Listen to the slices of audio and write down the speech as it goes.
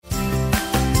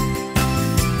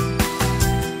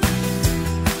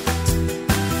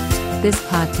This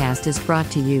podcast is brought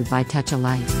to you by Touch a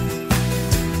Light.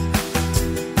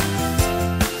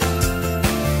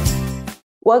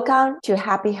 Welcome to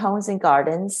Happy Homes and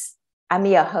Gardens. I'm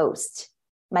your host.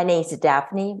 My name is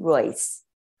Daphne Royse.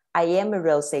 I am a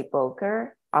real estate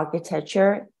broker,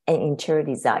 architecture, and interior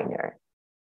designer.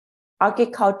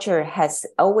 Agriculture has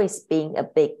always been a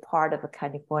big part of the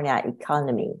California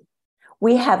economy.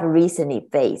 We have recently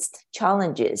faced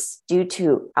challenges due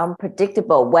to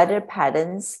unpredictable weather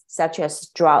patterns such as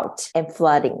drought and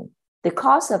flooding. The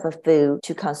cost of food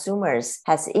to consumers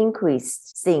has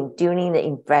increased since during the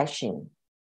inflation.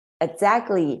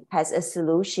 AGXactly has a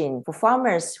solution for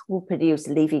farmers who produce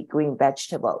leafy green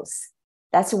vegetables.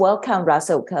 Let's welcome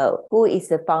Russel Cole, who is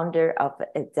the founder of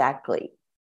AGXactly.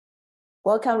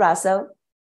 Welcome, Russel.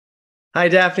 Hi,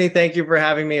 Daphne. Thank you for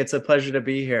having me. It's a pleasure to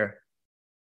be here.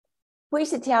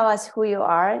 Please tell us who you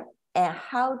are and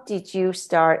how did you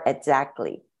start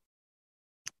AGXactly?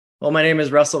 Well, my name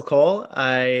is Russel Cole.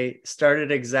 I started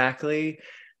AGXactly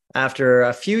after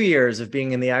a few years of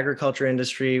being in the agriculture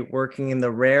industry, working in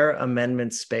the rare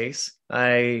amendment space.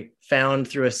 I found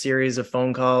through a series of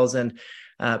phone calls and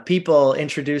people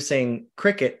introducing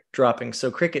cricket droppings,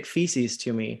 so cricket feces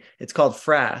to me. It's called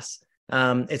frass.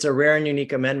 It's a rare and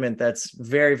unique amendment that's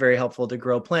very, very helpful to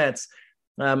grow plants.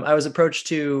 I was approached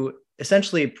to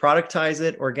essentially productize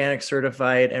it, organic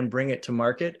certify it, and bring it to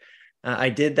market. I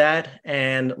did that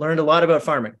and learned a lot about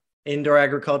farming, indoor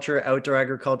agriculture, outdoor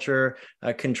agriculture,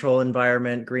 control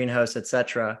environment, greenhouse,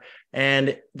 etc.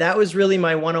 And that was really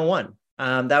my 101.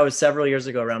 That was several years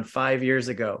ago, around 5 years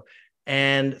ago.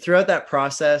 And throughout that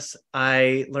process,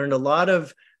 I learned a lot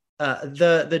of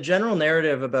the general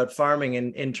narrative about farming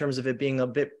in terms of it being a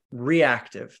bit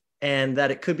reactive, and that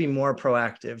it could be more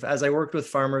proactive. As I worked with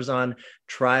farmers on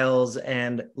trials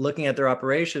and looking at their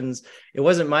operations, it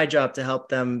wasn't my job to help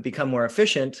them become more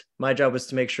efficient. My job was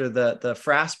to make sure that the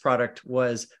frass product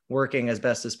was working as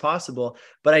best as possible.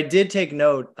 But I did take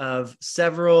note of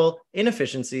several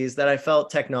inefficiencies that I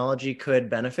felt technology could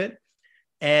benefit.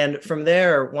 And from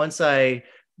there, once I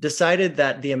decided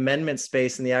that the amendment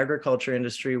space in the agriculture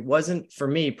industry wasn't for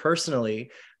me personally,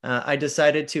 I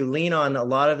decided to lean on a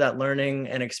lot of that learning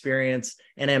and experience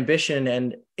and ambition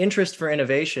and interest for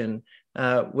innovation,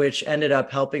 which ended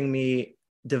up helping me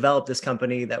develop this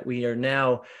company that we are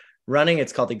now running.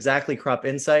 It's called AGXactly Crop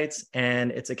Insights, and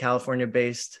it's a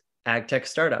California-based ag tech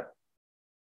startup.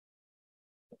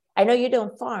 I know you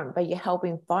don't farm, but you're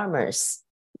helping farmers.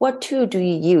 What tool do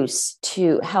you use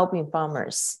to helping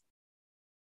farmers?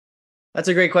 That's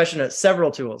a great question.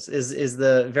 Several tools is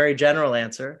the very general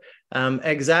answer.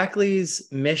 AGXactly's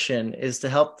mission is to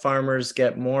help farmers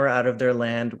get more out of their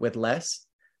land with less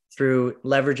through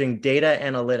leveraging data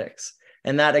analytics.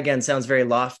 And that, again, sounds very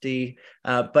lofty.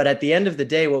 But at the end of the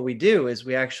day, what we do is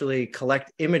we actually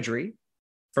collect imagery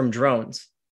from drones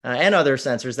and other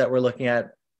sensors that we're looking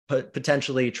at,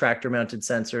 potentially tractor-mounted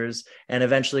sensors. And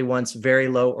eventually, once very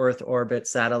low Earth orbit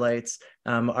satellites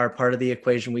are part of the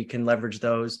equation, we can leverage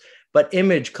those. But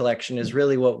image collection is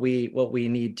really what we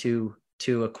need to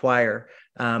acquire.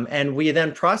 And we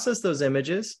then process those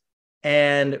images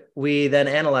and we then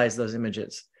analyze those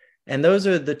images. And those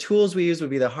are the tools we use would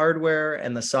be the hardware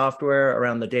and the software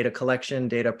around the data collection,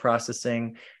 data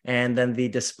processing, and then the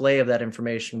display of that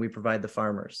information we provide the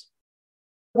farmers.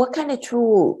 What kind of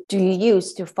tool do you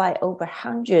use to find over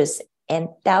hundreds and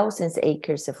thousands of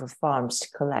acres of farms to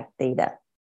collect data?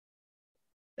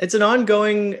 It's an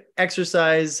ongoing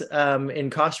exercise in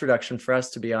cost reduction for us,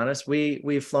 to be honest.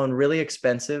 We've flown really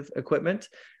expensive equipment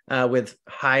with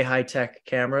high-tech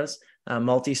cameras,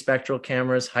 multispectral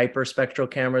cameras, hyperspectral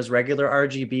cameras, regular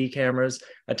RGB cameras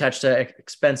attached to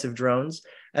expensive drones,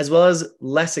 as well as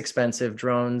less expensive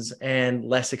drones and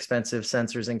less expensive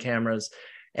sensors and cameras.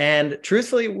 And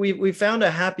truthfully, we found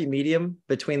a happy medium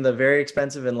between the very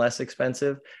expensive and less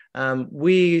expensive.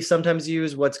 We sometimes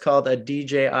use what's called a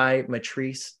DJI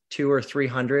Matrice 2 or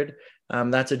 300.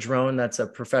 That's a drone. That's a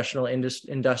professional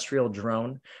industrial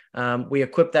drone. We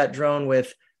equip that drone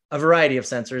with a variety of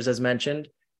sensors, as mentioned,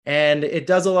 and it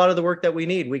does a lot of the work that we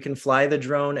need. We can fly the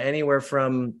drone anywhere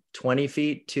from 20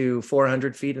 feet to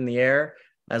 400 feet in the air,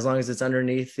 as long as it's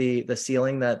underneath the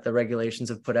ceiling that the regulations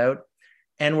have put out.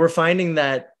 And we're finding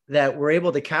that we're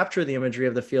able to capture the imagery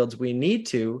of the fields we need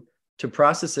to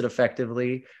process it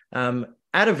effectively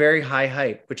at a very high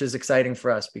height, which is exciting for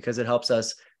us because it helps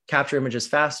us capture images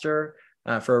faster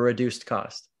for a reduced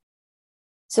cost.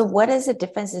 So what is the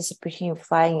differences between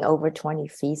flying over 20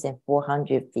 feet and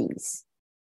 400 feet?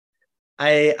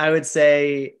 I would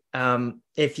say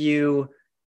if you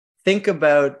think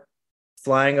about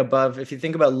flying above, if you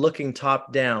think about looking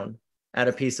top down at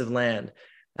a piece of land,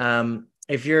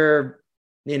 if you're,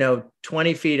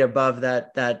 20 feet above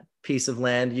that piece of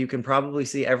land, you can probably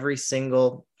see every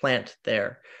single plant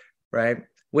there, right?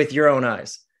 With your own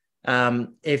eyes.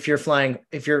 If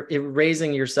you're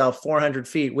raising yourself 400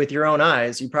 feet with your own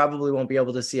eyes, you probably won't be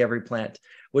able to see every plant,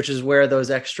 which is where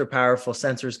those extra powerful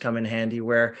sensors come in handy,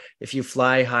 where if you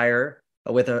fly higher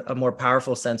with a more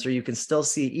powerful sensor, you can still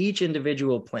see each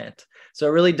individual plant. So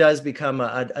it really does become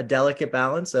a delicate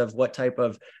balance of what type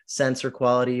of sensor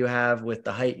quality you have with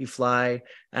the height you fly,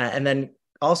 and then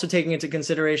also taking into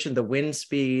consideration the wind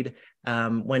speed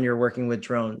when you're working with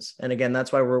drones. And again,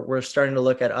 that's why we're starting to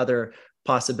look at other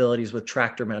possibilities with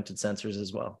tractor mounted sensors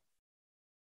as well.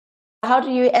 How do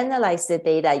you analyze the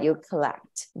data you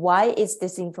collect? Why is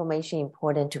this information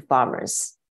important to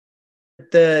farmers?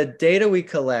 The data we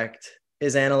collect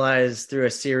is analyzed through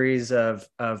a series of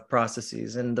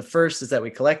processes. And the first is that we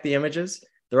collect the images.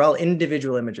 They're all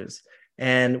individual images.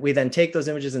 And we then take those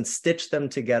images and stitch them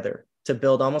together to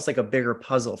build almost like a bigger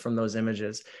puzzle from those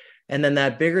images. And then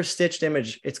that bigger stitched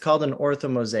image, it's called an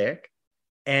orthomosaic.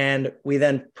 And we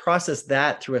then process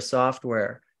that through a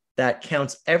software that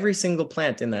counts every single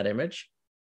plant in that image.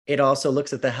 It also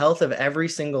looks at the health of every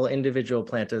single individual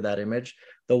plant of that image,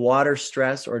 the water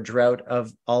stress or drought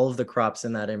of all of the crops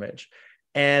in that image.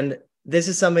 And this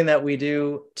is something that we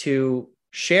do to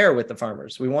share with the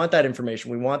farmers. We want that information.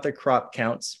 We want the crop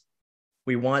counts.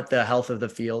 We want the health of the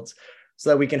fields so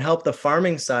that we can help the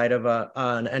farming side of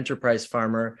an enterprise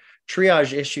farmer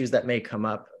triage issues that may come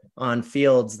up on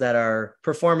fields that are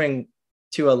performing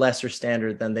to a lesser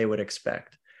standard than they would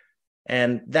expect.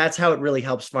 And that's how it really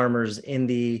helps farmers in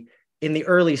the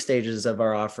early stages of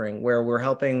our offering, where we're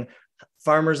helping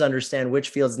farmers understand which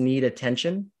fields need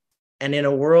attention. And in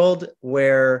a world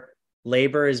where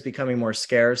labor is becoming more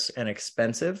scarce and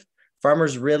expensive,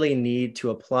 farmers really need to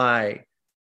apply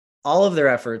all of their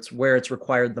efforts where it's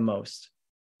required the most.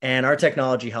 And our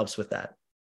technology helps with that.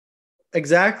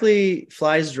 AGXactly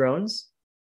flies drones,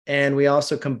 and we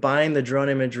also combine the drone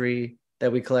imagery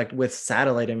that we collect with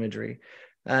satellite imagery.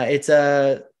 It's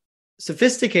a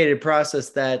sophisticated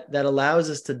process that allows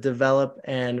us to develop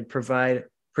and provide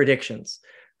predictions.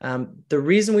 The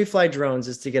reason we fly drones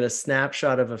is to get a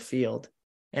snapshot of a field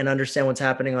and understand what's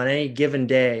happening on any given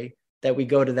day that we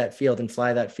go to that field and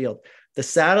fly that field. The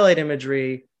satellite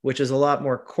imagery, which is a lot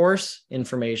more coarse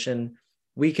information,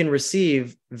 we can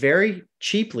receive very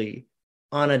cheaply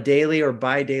on a daily or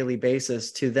bi-daily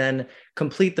basis to then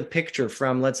complete the picture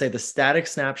from, let's say, the static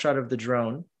snapshot of the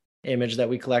drone image that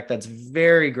we collect that's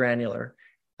very granular.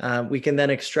 We can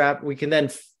then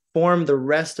form the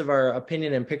rest of our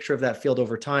opinion and picture of that field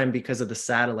over time because of the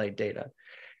satellite data.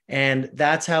 And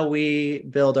that's how we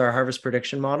build our harvest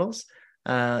prediction models.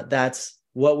 That's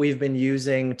what we've been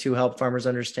using to help farmers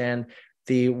understand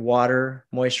the water,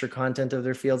 moisture content of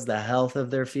their fields, the health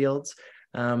of their fields,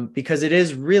 because it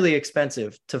is really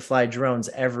expensive to fly drones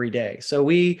every day. So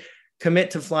we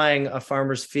commit to flying a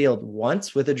farmer's field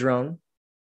once with a drone,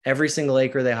 every single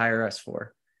acre they hire us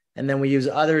for. And then we use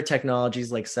other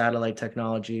technologies like satellite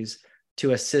technologies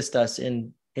to assist us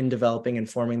in developing and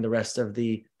forming the rest of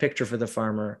the picture for the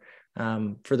farmer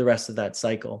for the rest of that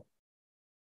cycle.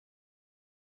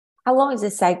 How long is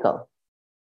this cycle?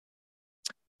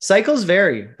 Cycles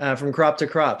vary from crop to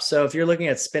crop. So if you're looking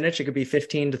at spinach, it could be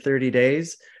 15 to 30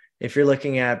 days. If you're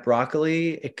looking at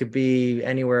broccoli, it could be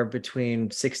anywhere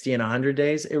between 60 and 100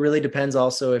 days. It really depends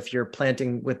also if you're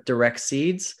planting with direct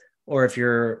seeds or if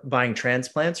you're buying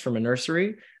transplants from a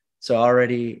nursery. So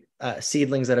already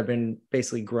seedlings that have been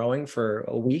basically growing for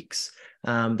weeks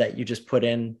that you just put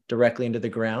in directly into the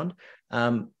ground.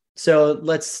 So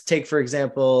let's take, for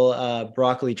example,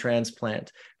 broccoli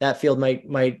transplant. That field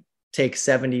might take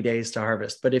 70 days to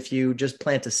harvest. But if you just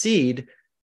plant a seed,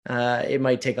 it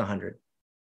might take 100.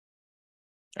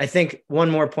 I think one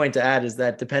more point to add is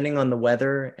that depending on the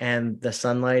weather and the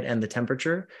sunlight and the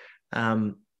temperature,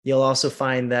 you'll also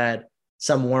find that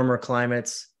some warmer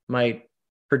climates might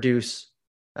produce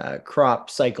crop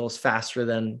cycles faster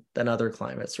than other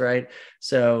climates, right?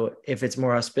 So if it's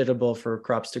more hospitable for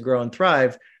crops to grow and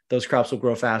thrive, those crops will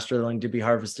grow faster, they'll need to be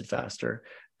harvested faster.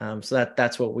 So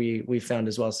that's what we found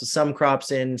as well. So some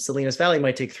crops in Salinas Valley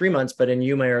might take 3 months, but in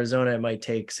Yuma, Arizona, it might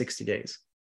take 60 days.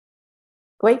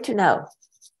 Great to know.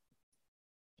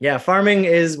 Yeah, farming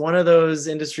is one of those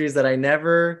industries that I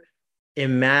never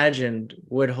imagined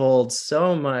would hold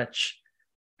so much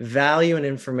value and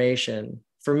information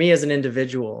for me as an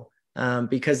individual,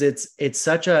 because it's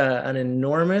such an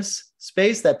enormous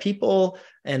space that people,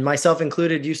 and myself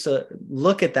included, used to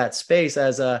look at that space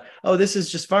as oh, this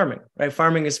is just farming, right?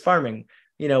 Farming is farming.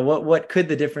 What could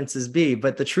the differences be?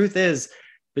 But the truth is,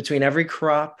 between every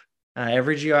crop,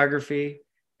 every geography,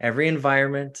 every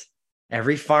environment,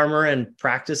 every farmer and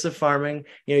practice of farming.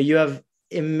 You have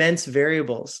immense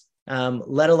variables,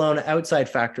 let alone outside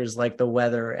factors like the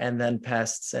weather and then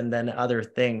pests and then other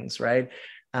things, right?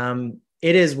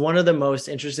 It is one of the most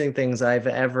interesting things I've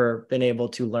ever been able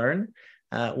to learn.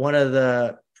 One of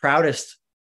the proudest,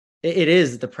 it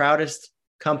is the proudest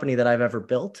company that I've ever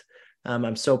built.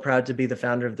 I'm so proud to be the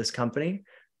founder of this company.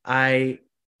 I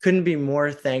couldn't be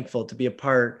more thankful to be a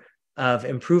part of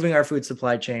improving our food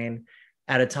supply chain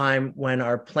at a time when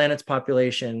our planet's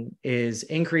population is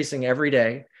increasing every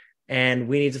day, and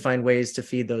we need to find ways to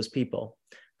feed those people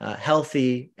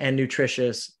healthy and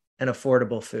nutritious and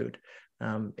affordable food.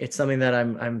 It's something that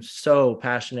I'm so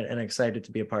passionate and excited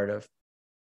to be a part of.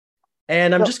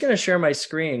 And I'm just going to share my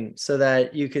screen so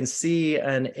that you can see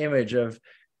an image of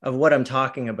what I'm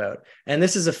talking about. And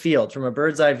this is a field. From a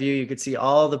bird's eye view, you could see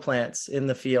all the plants in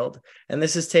the field. And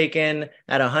this is taken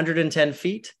at 110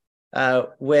 feet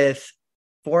with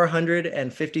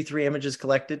 453 images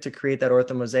collected to create that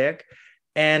orthomosaic.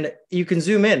 And you can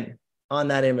zoom in on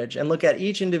that image and look at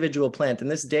each individual plant. And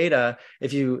this data,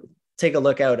 if you take a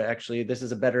look out, actually, this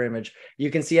is a better image.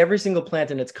 You can see every single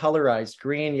plant, and it's colorized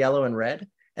green, yellow, and red.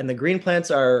 And the green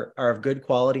plants are of good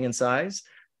quality and size.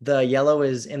 The yellow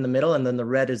is in the middle, and then the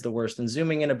red is the worst. And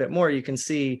zooming in a bit more, you can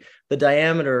see the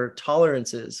diameter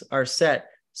tolerances are set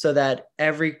so that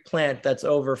every plant that's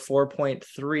over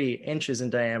 4.3 inches in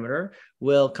diameter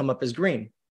will come up as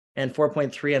green, and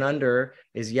 4.3 and under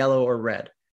is yellow or red.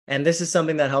 And this is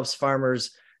something that helps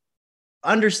farmers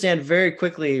understand very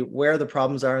quickly where the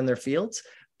problems are in their fields.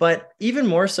 But even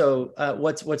more so,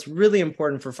 what's really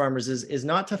important for farmers is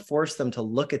not to force them to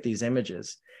look at these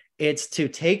images. It's to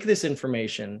take this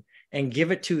information and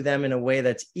give it to them in a way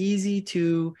that's easy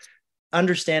to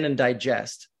understand and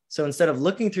digest. So instead of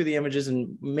looking through the images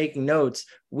and making notes,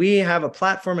 we have a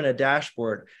platform and a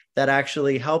dashboard that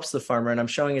actually helps the farmer. And I'm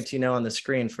showing it to you now on the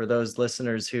screen for those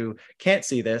listeners who can't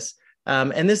see this.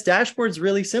 And this dashboard is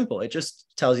really simple. It just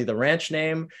tells you the ranch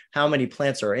name, how many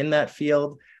plants are in that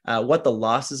field, what the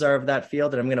losses are of that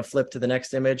field. And I'm going to flip to the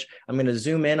next image. I'm going to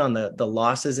zoom in on the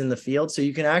losses in the field so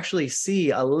you can actually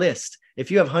see a list.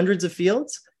 If you have hundreds of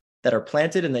fields that are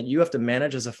planted and that you have to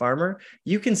manage as a farmer,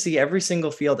 you can see every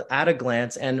single field at a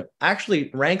glance and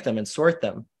actually rank them and sort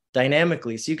them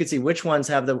dynamically. So you can see which ones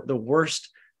have the worst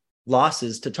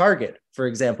losses to target. For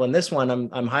example, in this one, I'm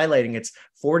highlighting it's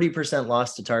 40%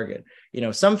 loss to target.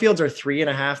 Some fields are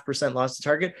 3.5% loss to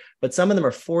target, but some of them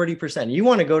are 40%. You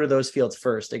want to go to those fields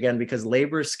first, again, because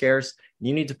labor is scarce.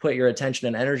 You need to put your attention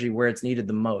and energy where it's needed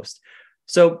the most.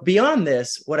 So beyond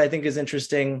this, what I think is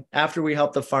interesting, after we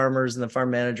help the farmers and the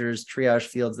farm managers triage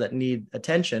fields that need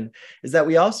attention, is that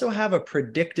we also have a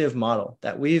predictive model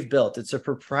that we've built. It's a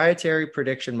proprietary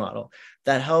prediction model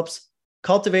that helps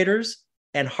cultivators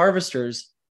and harvesters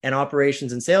and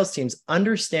operations and sales teams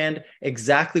understand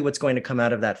exactly what's going to come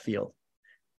out of that field.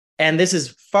 And this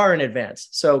is far in advance.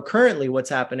 So currently what's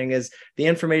happening is the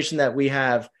information that we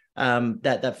have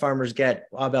that farmers get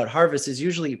about harvest is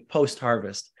usually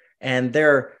post-harvest. And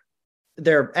they're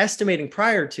estimating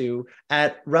prior to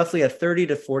at roughly a 30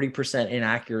 to 40%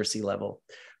 inaccuracy level.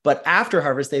 But after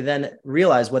harvest, they then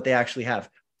realize what they actually have.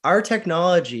 Our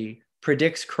technology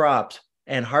predicts crops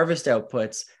and harvest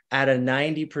outputs at a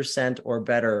 90% or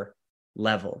better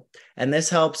level. And this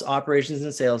helps operations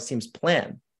and sales teams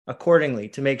plan accordingly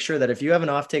to make sure that if you have an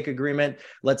offtake agreement,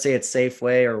 let's say it's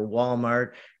Safeway or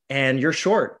Walmart, and you're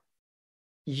short,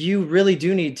 you really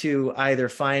do need to either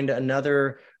find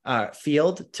another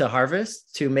field to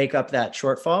harvest to make up that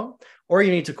shortfall, or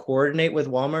you need to coordinate with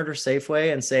Walmart or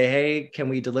Safeway and say, hey, can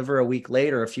we deliver a week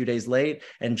late or a few days late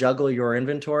and juggle your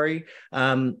inventory?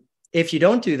 If you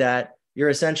don't do that, you're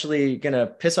essentially going to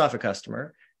piss off a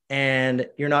customer and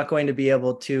you're not going to be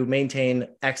able to maintain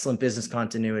excellent business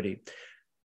continuity.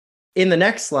 In the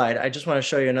next slide, I just want to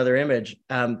show you another image.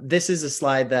 This is a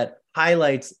slide that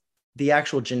highlights the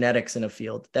actual genetics in a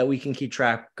field that we can keep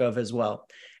track of as well.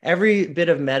 Every bit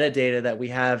of metadata that we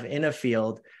have in a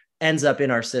field ends up in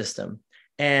our system.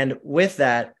 And with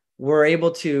that, we're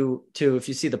able to, if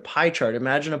you see the pie chart,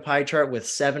 imagine a pie chart with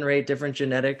 7 or 8 different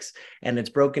genetics, and it's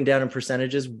broken down in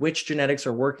percentages, which genetics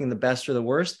are working the best or the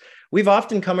worst. We've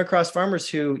often come across farmers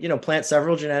who, plant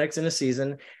several genetics in a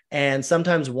season, and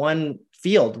sometimes one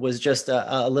field was just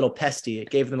a little pesty. It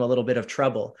gave them a little bit of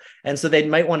trouble. And so they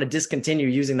might want to discontinue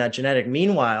using that genetic.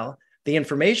 Meanwhile, the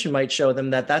information might show them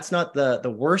that that's not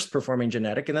the worst performing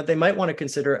genetic, and that they might want to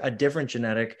consider a different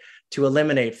genetic to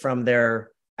eliminate from their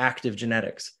active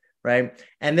genetics. Right.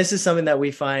 And this is something that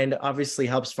we find obviously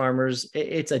helps farmers.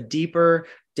 It's a deeper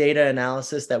data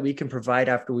analysis that we can provide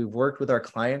after we've worked with our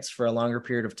clients for a longer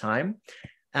period of time.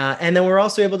 And then we're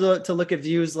also able to look at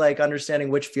views like understanding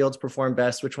which fields perform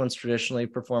best, which ones traditionally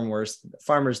perform worse.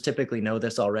 Farmers typically know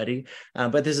this already,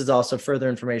 but this is also further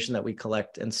information that we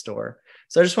collect and store.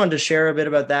 So I just wanted to share a bit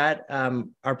about that.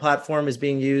 Our platform is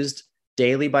being used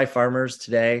daily by farmers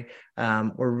today.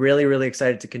 We're really, really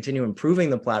excited to continue improving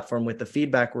the platform with the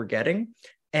feedback we're getting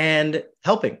and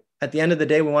helping. At the end of the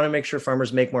day, we want to make sure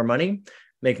farmers make more money,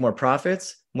 make more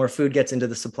profits, more food gets into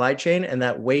the supply chain, and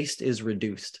that waste is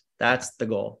reduced. That's the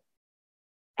goal.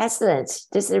 Excellent.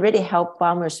 This really help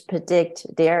farmers predict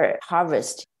their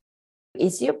harvest.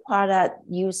 Is your product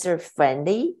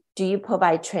user-friendly? Do you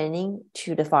provide training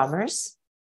to the farmers?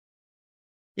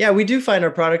 Yeah, we do find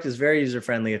our product is very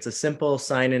user-friendly. It's a simple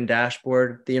sign-in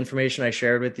dashboard. The information I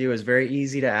shared with you is very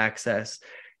easy to access.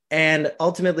 And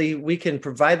ultimately, we can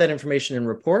provide that information in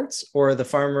reports, or the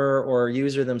farmer or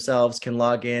user themselves can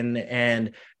log in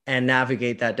and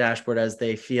navigate that dashboard as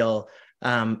they feel.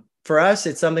 For us,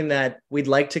 it's something that we'd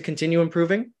like to continue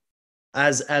improving.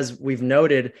 As we've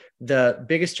noted, the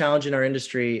biggest challenge in our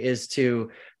industry is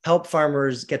to help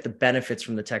farmers get the benefits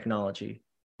from the technology,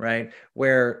 right?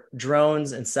 Where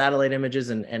drones and satellite images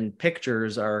and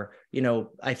pictures are,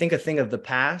 I think a thing of the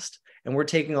past. And we're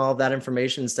taking all of that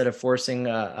information instead of forcing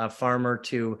a farmer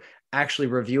to actually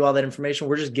review all that information.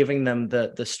 We're just giving them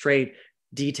the straight,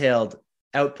 detailed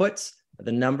outputs,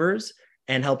 the numbers,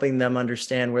 and helping them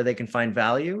understand where they can find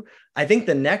value. I think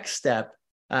the next step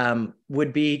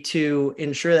would be to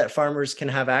ensure that farmers can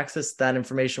have access to that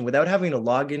information without having to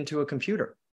log into a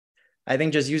computer. I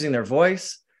think just using their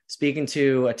voice, speaking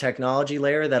to a technology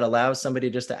layer that allows somebody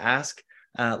just to ask,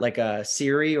 like a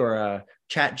Siri or a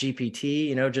Chat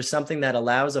GPT, just something that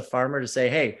allows a farmer to say,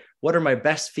 hey, what are my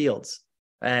best fields?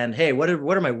 And hey, what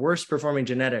are my worst performing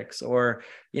genetics? Or,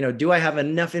 do I have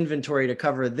enough inventory to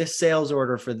cover this sales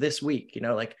order for this week?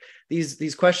 Like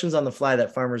these questions on the fly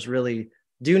that farmers really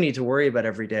do need to worry about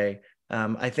every day.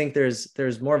 I think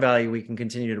there's more value we can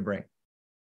continue to bring.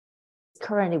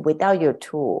 Currently, without your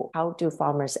tool, how do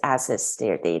farmers access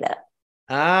their data?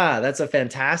 That's a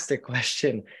fantastic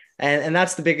question. And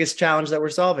that's the biggest challenge that we're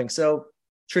solving. So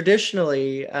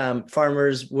traditionally,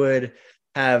 farmers would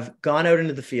have gone out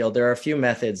into the field. There are a few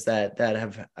methods that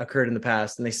have occurred in the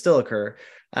past, and they still occur,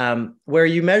 where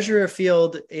you measure a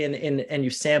field and you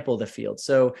sample the field.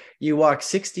 So you walk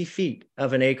 60 feet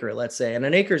of an acre, let's say, and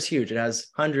an acre is huge. It has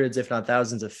hundreds, if not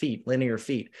thousands of feet, linear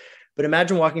feet. But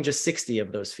imagine walking just 60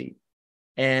 of those feet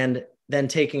and then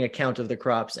taking account of the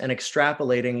crops and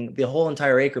extrapolating the whole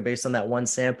entire acre based on that one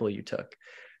sample you took,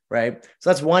 right? So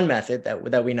that's one method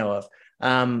that we know of.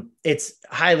 It's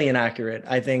highly inaccurate.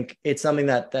 I think it's something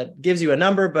that gives you a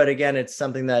number, but again, it's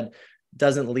something that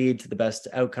doesn't lead to the best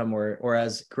outcome or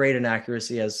as great an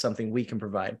accuracy as something we can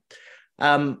provide.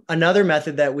 Another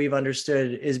method that we've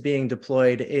understood is being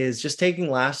deployed is just taking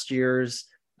last year's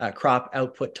crop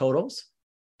output totals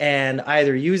and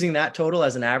either using that total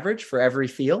as an average for every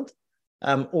field,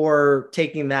 or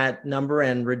taking that number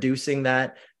and reducing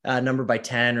that number by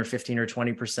 10 or 15 or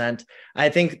 20%. I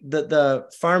think that the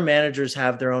farm managers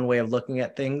have their own way of looking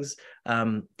at things.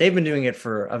 They've been doing it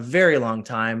for a very long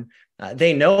time.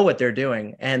 They know what they're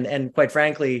doing. And quite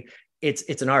frankly,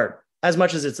 it's an art as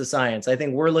much as it's a science. I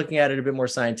think we're looking at it a bit more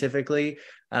scientifically.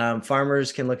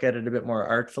 Farmers can look at it a bit more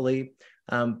artfully.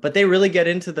 But they really get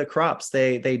into the crops.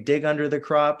 They dig under the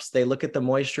crops. They look at the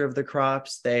moisture of the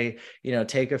crops. They,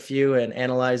 take a few and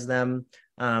analyze them.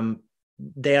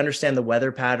 They understand the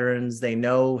weather patterns. They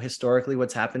know historically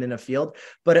what's happened in a field,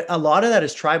 but a lot of that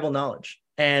is tribal knowledge.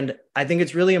 And I think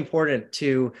it's really important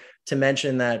to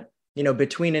mention that,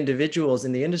 between individuals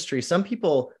in the industry, some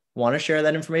people want to share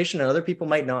that information and other people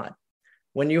might not.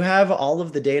 When you have all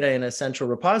of the data in a central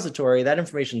repository, that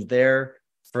information is there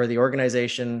for the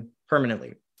organization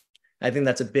permanently. I think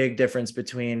that's a big difference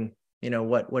between,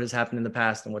 what has happened in the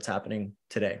past and what's happening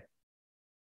today.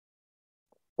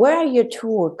 Where are your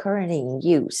tools currently in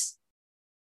use?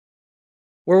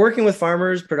 We're working with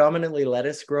farmers, predominantly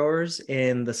lettuce growers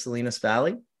in the Salinas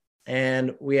Valley.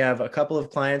 And we have a couple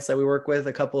of clients that we work with,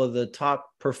 a couple of the top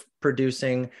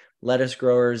producing lettuce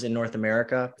growers in North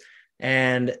America.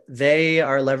 And they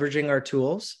are leveraging our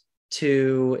tools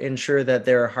to ensure that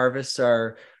their harvests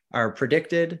are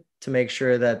predicted, to make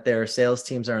sure that their sales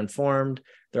teams are informed,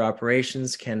 their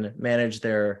operations can manage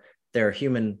their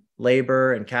human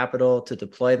labor and capital to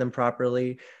deploy them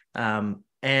properly. And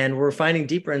we're finding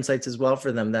deeper insights as well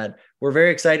for them that we're very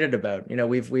excited about.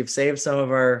 We've saved some of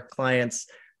our clients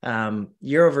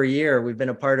year over year. We've been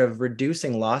a part of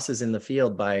reducing losses in the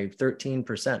field by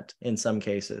 13% in some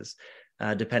cases,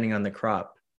 depending on the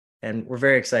crop. And we're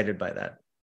very excited by that.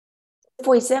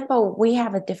 For example, we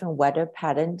have a different weather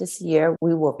pattern this year.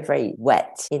 We were very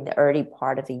wet in the early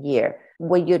part of the year.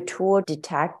 Will your tool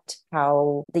detect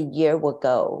how the year will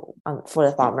go for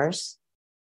the farmers?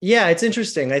 Yeah, it's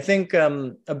interesting. I think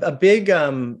a big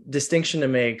distinction to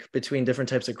make between different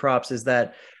types of crops is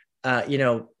that,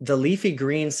 the leafy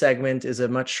green segment is a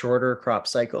much shorter crop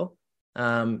cycle.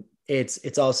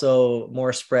 It's also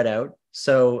more spread out.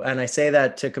 So, and I say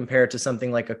that to compare to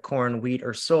something like a corn, wheat,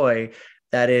 or soy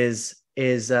that is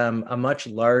a much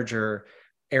larger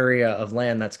area of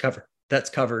land that's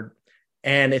covered,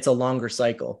 and it's a longer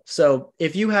cycle. So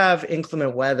if you have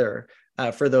inclement weather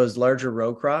for those larger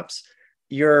row crops,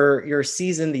 your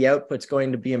season, the output's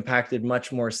going to be impacted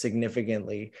much more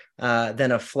significantly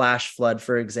than a flash flood,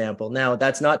 for example. Now,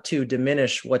 that's not to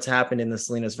diminish what's happened in the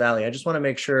Salinas Valley. I just want to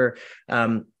make sure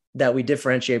that we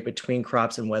differentiate between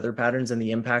crops and weather patterns and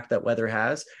the impact that weather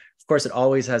has. Of course, it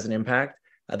always has an impact.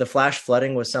 The flash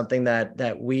flooding was something that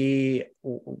the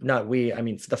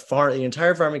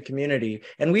entire farming community,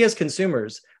 and we as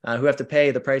consumers who have to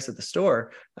pay the price at the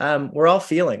store, we're all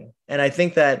feeling. And I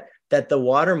think that the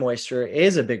water moisture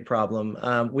is a big problem.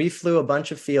 We flew a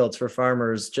bunch of fields for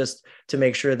farmers just to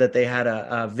make sure that they had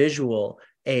a visual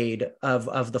aid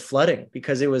of the flooding,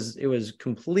 because it was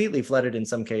completely flooded in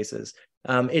some cases.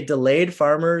 It delayed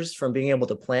farmers from being able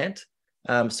to plant.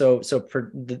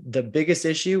 The biggest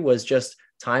issue was just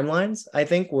timelines, I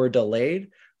think, were delayed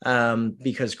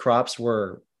because crops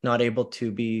were not able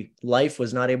to be, life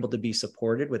was not able to be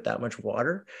supported with that much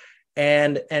water.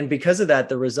 And because of that,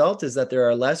 the result is that there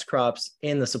are less crops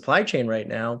in the supply chain right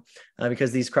now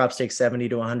because these crops take 70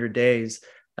 to 100 days.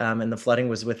 And the flooding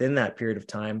was within that period of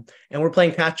time. And we're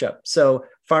playing catch up. So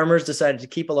farmers decided to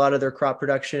keep a lot of their crop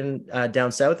production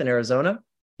down south in Arizona,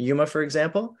 Yuma, for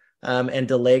example, and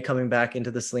delay coming back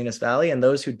into the Salinas Valley. And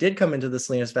those who did come into the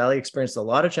Salinas Valley experienced a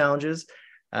lot of challenges,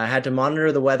 had to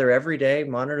monitor the weather every day,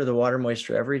 monitor the water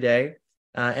moisture every day.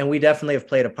 And we definitely have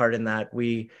played a part in that.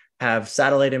 We have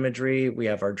satellite imagery, we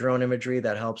have our drone imagery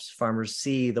that helps farmers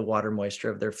see the water moisture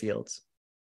of their fields.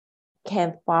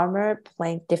 Can farmer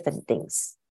plant different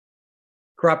things?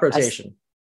 Crop rotation.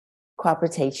 Crop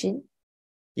rotation?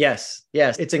 Yes.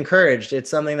 It's encouraged. It's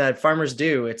something that farmers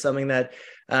do. It's something that,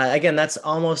 again, that's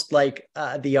almost like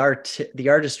the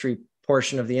artistry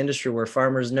portion of the industry, where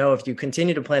farmers know if you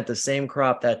continue to plant the same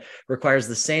crop that requires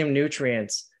the same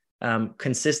nutrients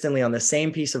consistently on the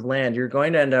same piece of land, you're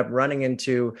going to end up running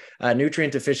into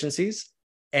nutrient deficiencies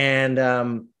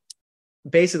and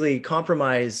basically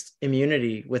compromised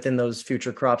immunity within those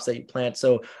future crops that you plant.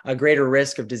 So a greater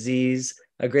risk of disease,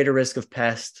 a greater risk of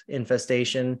pest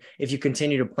infestation if you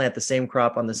continue to plant the same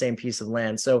crop on the same piece of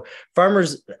land. So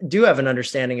farmers do have an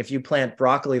understanding. If you plant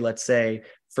broccoli, let's say,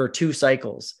 for 2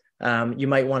 cycles, you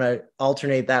might want to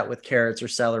alternate that with carrots or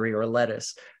celery or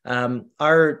lettuce.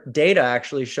 Our data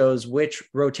actually shows which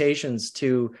rotations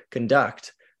to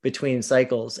conduct between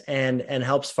cycles and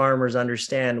helps farmers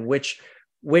understand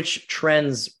which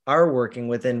trends are working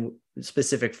within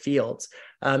specific fields.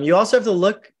 You also have to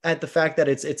look at the fact that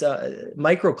it's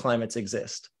microclimates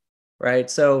exist, right?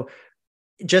 So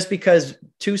just because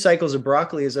 2 cycles of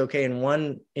broccoli is okay in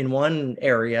one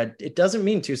area, it doesn't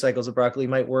mean 2 cycles of broccoli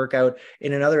might work out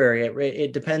in another area.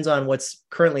 It depends on what's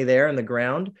currently there in the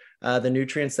ground, the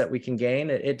nutrients that we can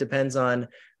gain. It depends on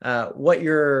what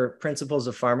your principles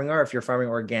of farming are, if you're farming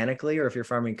organically or if you're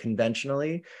farming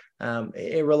conventionally.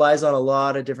 It relies on a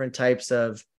lot of different types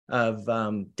of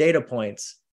data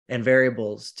points and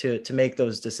variables to make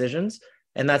those decisions.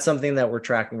 And that's something that we're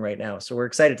tracking right now. So we're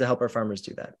excited to help our farmers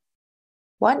do that.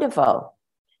 Wonderful.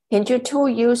 Can your tool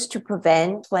used to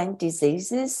prevent plant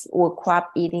diseases or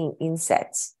crop-eating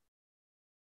insects?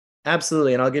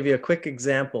 Absolutely. And I'll give you a quick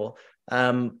example.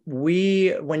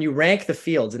 When you rank the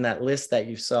fields in that list that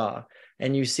you saw,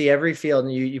 and you see every field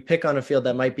and you pick on a field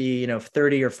that might be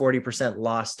 30 or 40%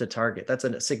 loss to target, that's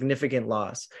a significant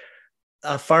loss.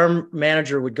 A farm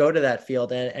manager would go to that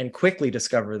field and quickly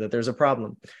discover that there's a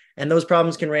problem. And those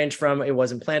problems can range from it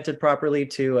wasn't planted properly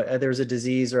to there's a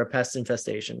disease or a pest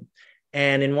infestation.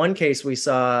 And in one case, we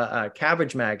saw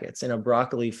cabbage maggots in a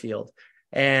broccoli field,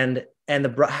 and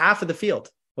half of the field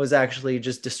was actually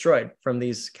just destroyed from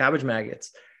these cabbage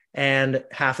maggots, and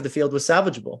half of the field was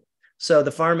salvageable. So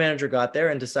the farm manager got there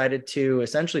and decided to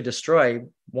essentially destroy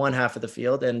one half of the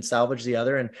field and salvage the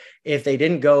other. And if they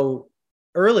didn't go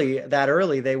early,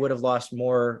 they would have lost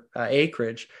more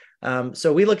acreage.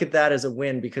 So we look at that as a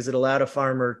win because it allowed a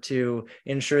farmer to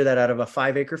ensure that out of a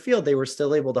 5-acre field, they were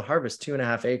still able to harvest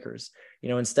 2.5 acres,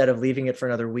 instead of leaving it for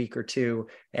another week or two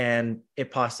and it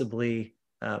possibly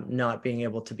not being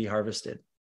able to be harvested.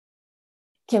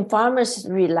 Can farmers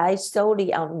rely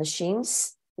solely on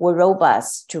machines or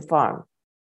robots to farm?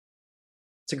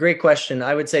 It's a great question.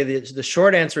 I would say the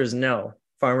short answer is no.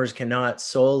 Farmers cannot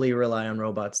solely rely on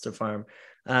robots to farm.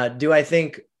 Do I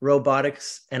think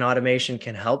robotics and automation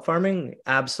can help farming?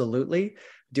 Absolutely.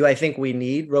 Do I think we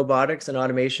need robotics and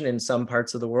automation in some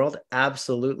parts of the world?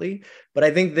 Absolutely. But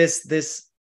I think this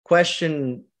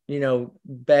question,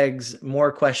 begs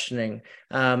more questioning.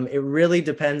 It really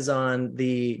depends on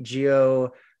the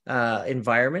geo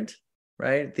environment,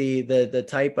 right? The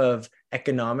type of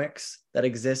economics that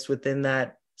exists within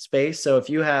that space. So if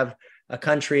you have a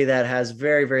country that has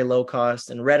very, very low cost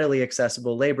and readily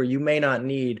accessible labor, you may not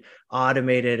need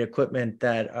automated equipment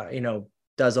that,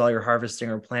 does all your harvesting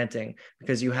or planting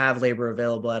because you have labor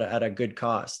available at a good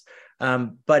cost.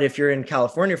 But if you're in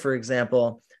California, for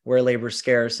example, where labor is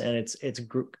scarce and it's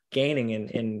gaining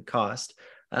in cost,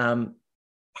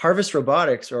 harvest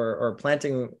robotics or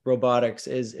planting robotics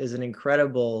is an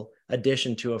incredible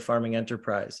addition to a farming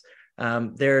enterprise.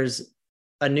 There's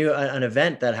an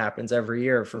event that happens every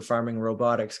year for farming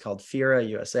robotics called FIRA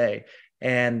USA.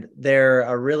 And they're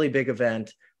a really big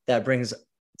event that brings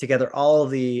together all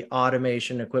of the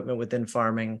automation equipment within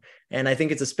farming. And I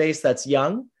think it's a space that's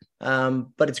young,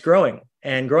 but it's growing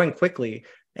and growing quickly.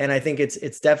 And I think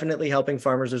it's definitely helping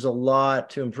farmers. There's a lot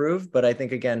to improve, but I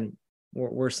think, again,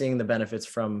 we're seeing the benefits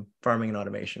from farming and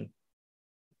automation.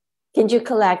 Can you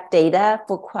collect data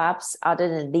for crops other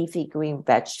than leafy green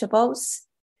vegetables?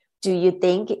 Do you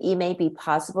think it may be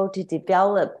possible to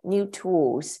develop new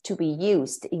tools to be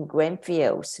used in grain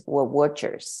fields or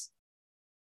orchards?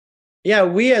 Yeah,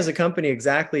 we as a company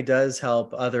AGXactly does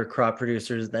help other crop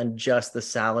producers than just the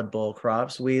salad bowl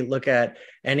crops. We look at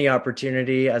any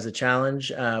opportunity as a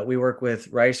challenge. We work with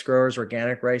rice growers,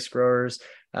 organic rice growers.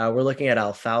 We're looking at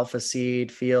alfalfa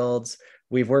seed fields.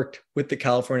 We've worked with the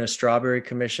California Strawberry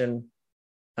Commission.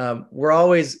 We're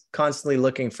always constantly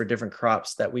looking for different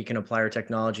crops that we can apply our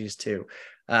technologies to.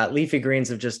 Leafy greens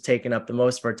have just taken up the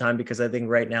most of our time because I think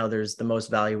right now there's the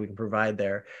most value we can provide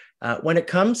there. When it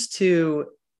comes to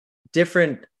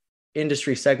different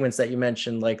industry segments that you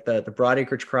mentioned, like the broad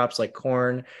acreage crops like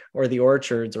corn, or the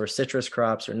orchards or citrus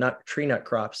crops or tree nut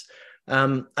crops,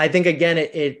 I think, again,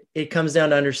 it comes down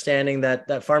to understanding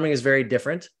that farming is very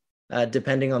different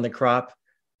depending on the crop,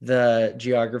 the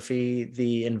geography,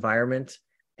 the environment,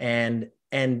 and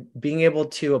being able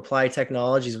to apply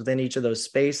technologies within each of those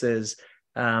spaces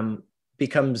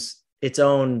becomes its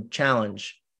own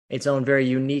challenge, its own very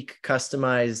unique,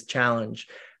 customized challenge.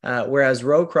 Whereas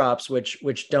row crops,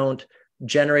 which don't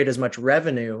generate as much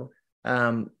revenue,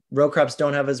 row crops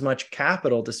don't have as much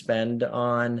capital to spend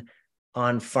on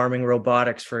farming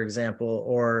robotics, for example,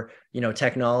 or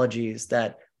technologies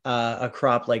that a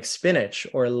crop like spinach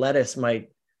or lettuce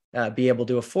might be able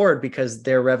to afford because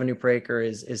their revenue per acre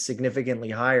is significantly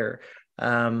higher.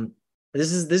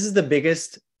 This is the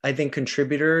biggest, I think,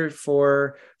 contributor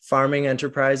for farming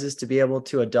enterprises to be able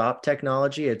to adopt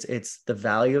technology. It's the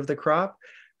value of the crop.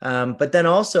 But then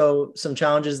also some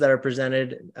challenges that are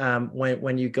presented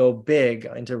when you go big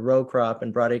into row crop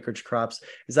and broad acreage crops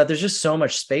is that there's just so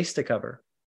much space to cover,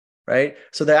 right?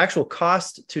 So the actual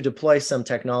cost to deploy some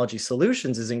technology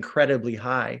solutions is incredibly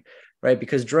high, right?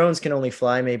 Because drones can only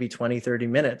fly maybe 20, 30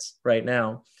 minutes right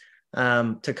now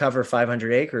to cover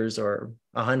 500 acres or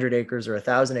 100 acres or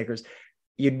 1,000 acres.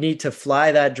 You'd need to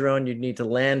fly that drone, you'd need to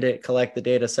land it, collect the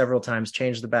data several times,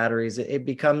 change the batteries. It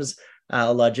becomes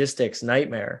a logistics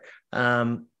nightmare.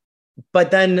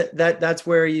 But then that's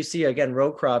where you see, again,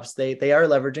 row crops, they are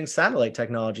leveraging satellite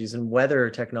technologies and weather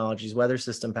technologies, weather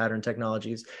system pattern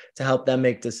technologies to help them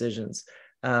make decisions.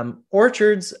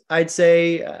 Orchards, I'd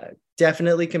say,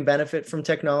 definitely can benefit from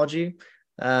technology.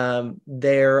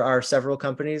 There are several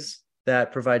companies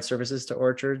that provide services to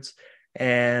orchards.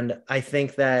 And I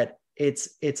think that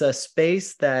it's a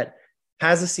space that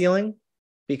has a ceiling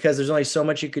because there's only so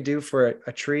much you could do for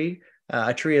a tree.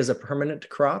 A tree is a permanent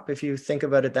crop. If you think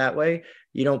about it that way,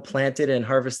 you don't plant it and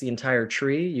harvest the entire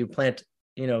tree. You plant,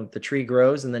 the tree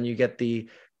grows and then you get the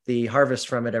harvest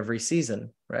from it every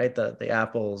season, right? The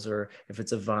apples, or if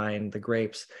it's a vine, the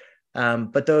grapes.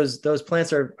 But those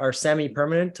plants are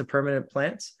semi-permanent to permanent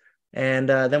plants. And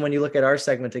then when you look at our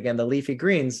segment again, the leafy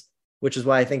greens, which is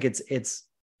why I think it's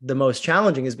the most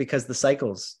challenging, is because the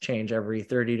cycles change every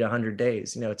 30 to 100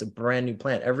 days. It's a brand new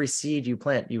plant. Every seed you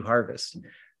plant, you harvest.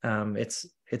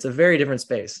 It's a very different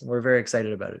space. We're very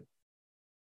excited about it.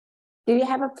 Do you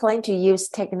have a plan to use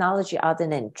technology other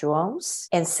than drones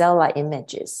and satellite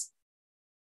images?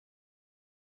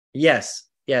 Yes.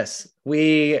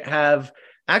 We have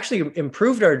actually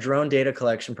improved our drone data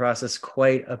collection process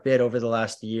quite a bit over the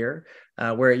last year,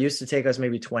 where it used to take us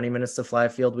maybe 20 minutes to fly a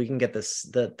field. We can get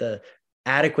the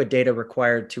adequate data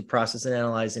required to process and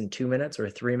analyze in 2 minutes or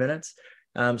 3 minutes.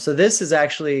 So this has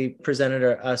actually presented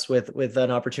us with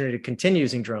an opportunity to continue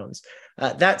using drones.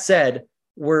 That said,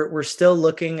 we're still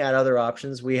looking at other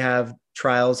options. We have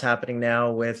trials happening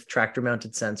now with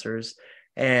tractor-mounted sensors,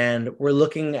 and we're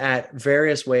looking at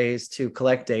various ways to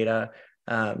collect data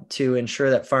to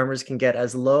ensure that farmers can get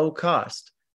as low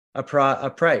cost a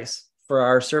price for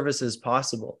our services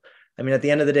possible. I mean, at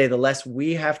the end of the day, the less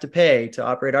we have to pay to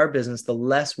operate our business, the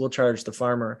less we'll charge the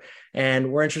farmer.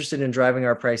 And we're interested in driving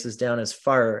our prices down as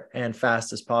far and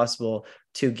fast as possible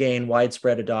to gain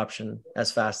widespread adoption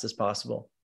as fast as possible.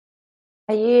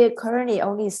 Are you currently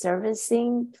only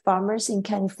servicing farmers in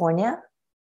California?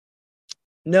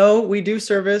 No, we do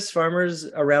service farmers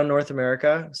around North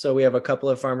America. So we have a couple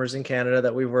of farmers in Canada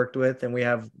that we've worked with, and we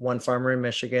have one farmer in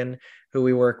Michigan who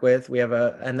we work with. We have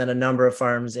and then a number of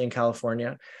farms in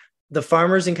California. The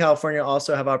farmers in California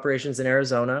also have operations in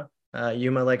Arizona,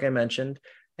 Yuma, like I mentioned,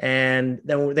 and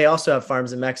then they also have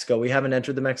farms in Mexico. We haven't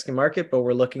entered the Mexican market, but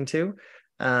we're looking to.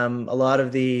 A lot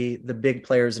of the big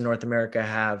players in North America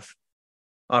have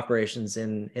operations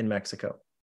in Mexico.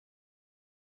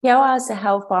 Tell us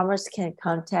how farmers can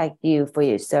contact you for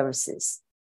your services.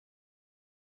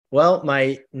 Well,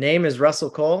 my name is Russel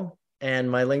Cole,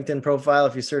 and my LinkedIn profile,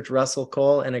 if you search Russel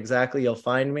Cole and Exactly, you'll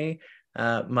find me.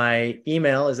 My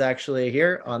email is actually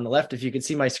here on the left. If you can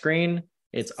see my screen,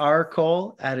 it's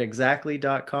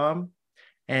rcole@exactly.com.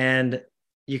 And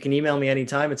you can email me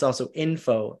anytime. It's also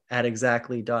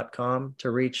info@exactly.com to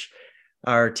reach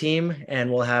our team,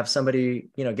 and we'll have somebody,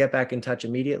 get back in touch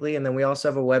immediately. And then we also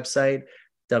have a website,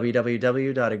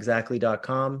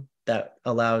 www.exactly.com, that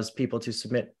allows people to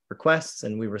submit requests,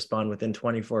 and we respond within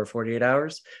 24 or 48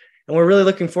 hours. And we're really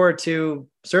looking forward to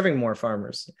serving more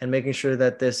farmers and making sure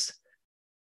that this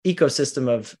ecosystem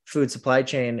of food supply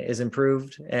chain is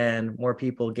improved and more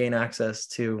people gain access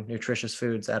to nutritious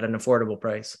foods at an affordable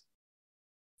price.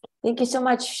 Thank you so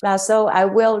much, Russel. I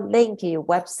will link your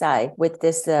website with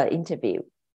this interview.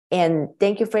 And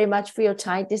thank you very much for your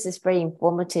time. This is very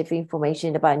informative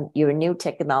information about your new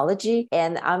technology.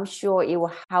 And I'm sure it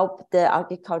will help the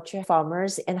agriculture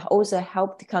farmers and also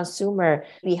help the consumer.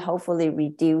 We hopefully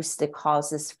reduce the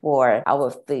costs for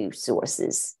our food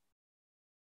sources.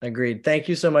 Agreed. Thank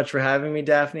you so much for having me,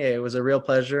 Daphne. It was a real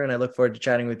pleasure, and I look forward to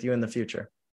chatting with you in the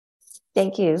future.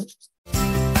 Thank you.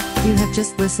 You have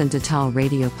just listened to Tall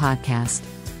Radio Podcast.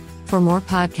 For more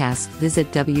podcasts,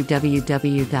 visit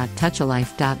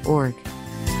www.touchalife.org.